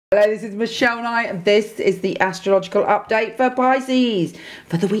Hello, this is Michele Knight and this is the astrological update for Pisces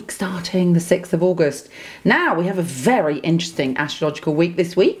for the week starting the 6th of August. Now we have a very interesting astrological week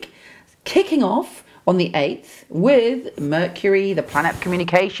this week, kicking off on the 8th with Mercury, the planet of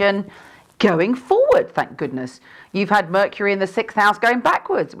communication, going forward, thank goodness. You've had Mercury in the 6th house going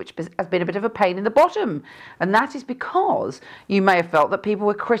backwards, which has been a bit of a pain in the bottom. And that is because you may have felt that people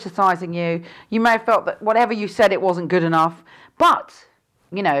were criticising you. You may have felt that whatever you said, it wasn't good enough. But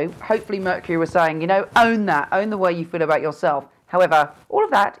you know, hopefully Mercury was saying, you know, own that, own the way you feel about yourself. However, all of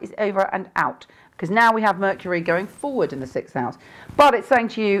that is over and out because now we have Mercury going forward in the 6th house. But it's saying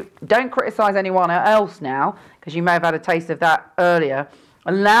to you, don't criticise anyone else now because you may have had a taste of that earlier.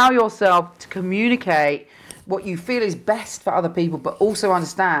 Allow yourself to communicate what you feel is best for other people, but also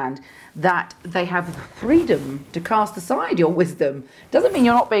understand that they have the freedom to cast aside your wisdom. Doesn't mean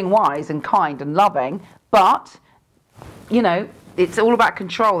you're not being wise and kind and loving, but, you know, it's all about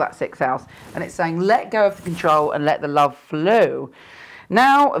control, that 6th house. And it's saying let go of the control and let the love flow.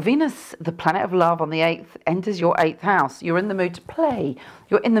 Now, Venus, the planet of love on the 8th, enters your 8th house. You're in the mood to play.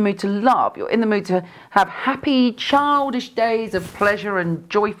 You're in the mood to love. You're in the mood to have happy, childish days of pleasure and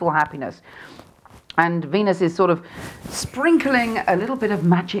joyful happiness. And Venus is sort of sprinkling a little bit of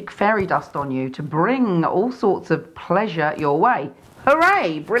magic fairy dust on you to bring all sorts of pleasure your way.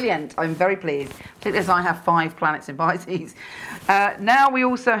 Hooray! Brilliant. I'm very pleased. Particularly as I have 5 planets in Pisces. Now we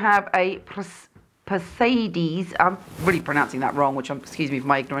also have a Pisces, I'm really pronouncing that wrong, which excuse me for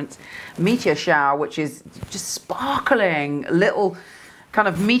my ignorance, meteor shower, which is just sparkling little kind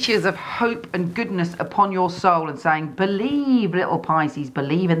of meteors of hope and goodness upon your soul and saying, believe, little Pisces,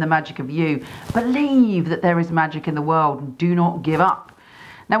 believe in the magic of you. Believe that there is magic in the world and do not give up.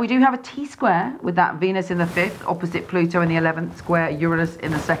 Now we do have a T-square with that Venus in the 5th, opposite Pluto in the 11th, square Uranus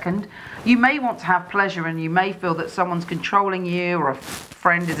in the 2nd. You may want to have pleasure and you may feel that someone's controlling you or a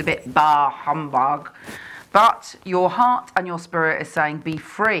friend is a bit bah humbug. But your heart and your spirit is saying be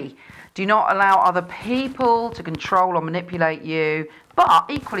free. Do not allow other people to control or manipulate you. But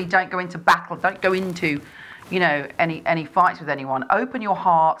equally don't go into battle, don't go into, you know, any fights with anyone. Open your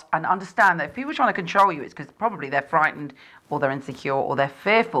heart and understand that if people are trying to control you, it's because probably they're frightened or they're insecure or they're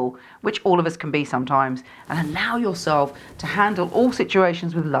fearful, which all of us can be sometimes. And allow yourself to handle all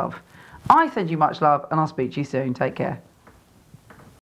situations with love. I send you much love and I'll speak to you soon. Take care.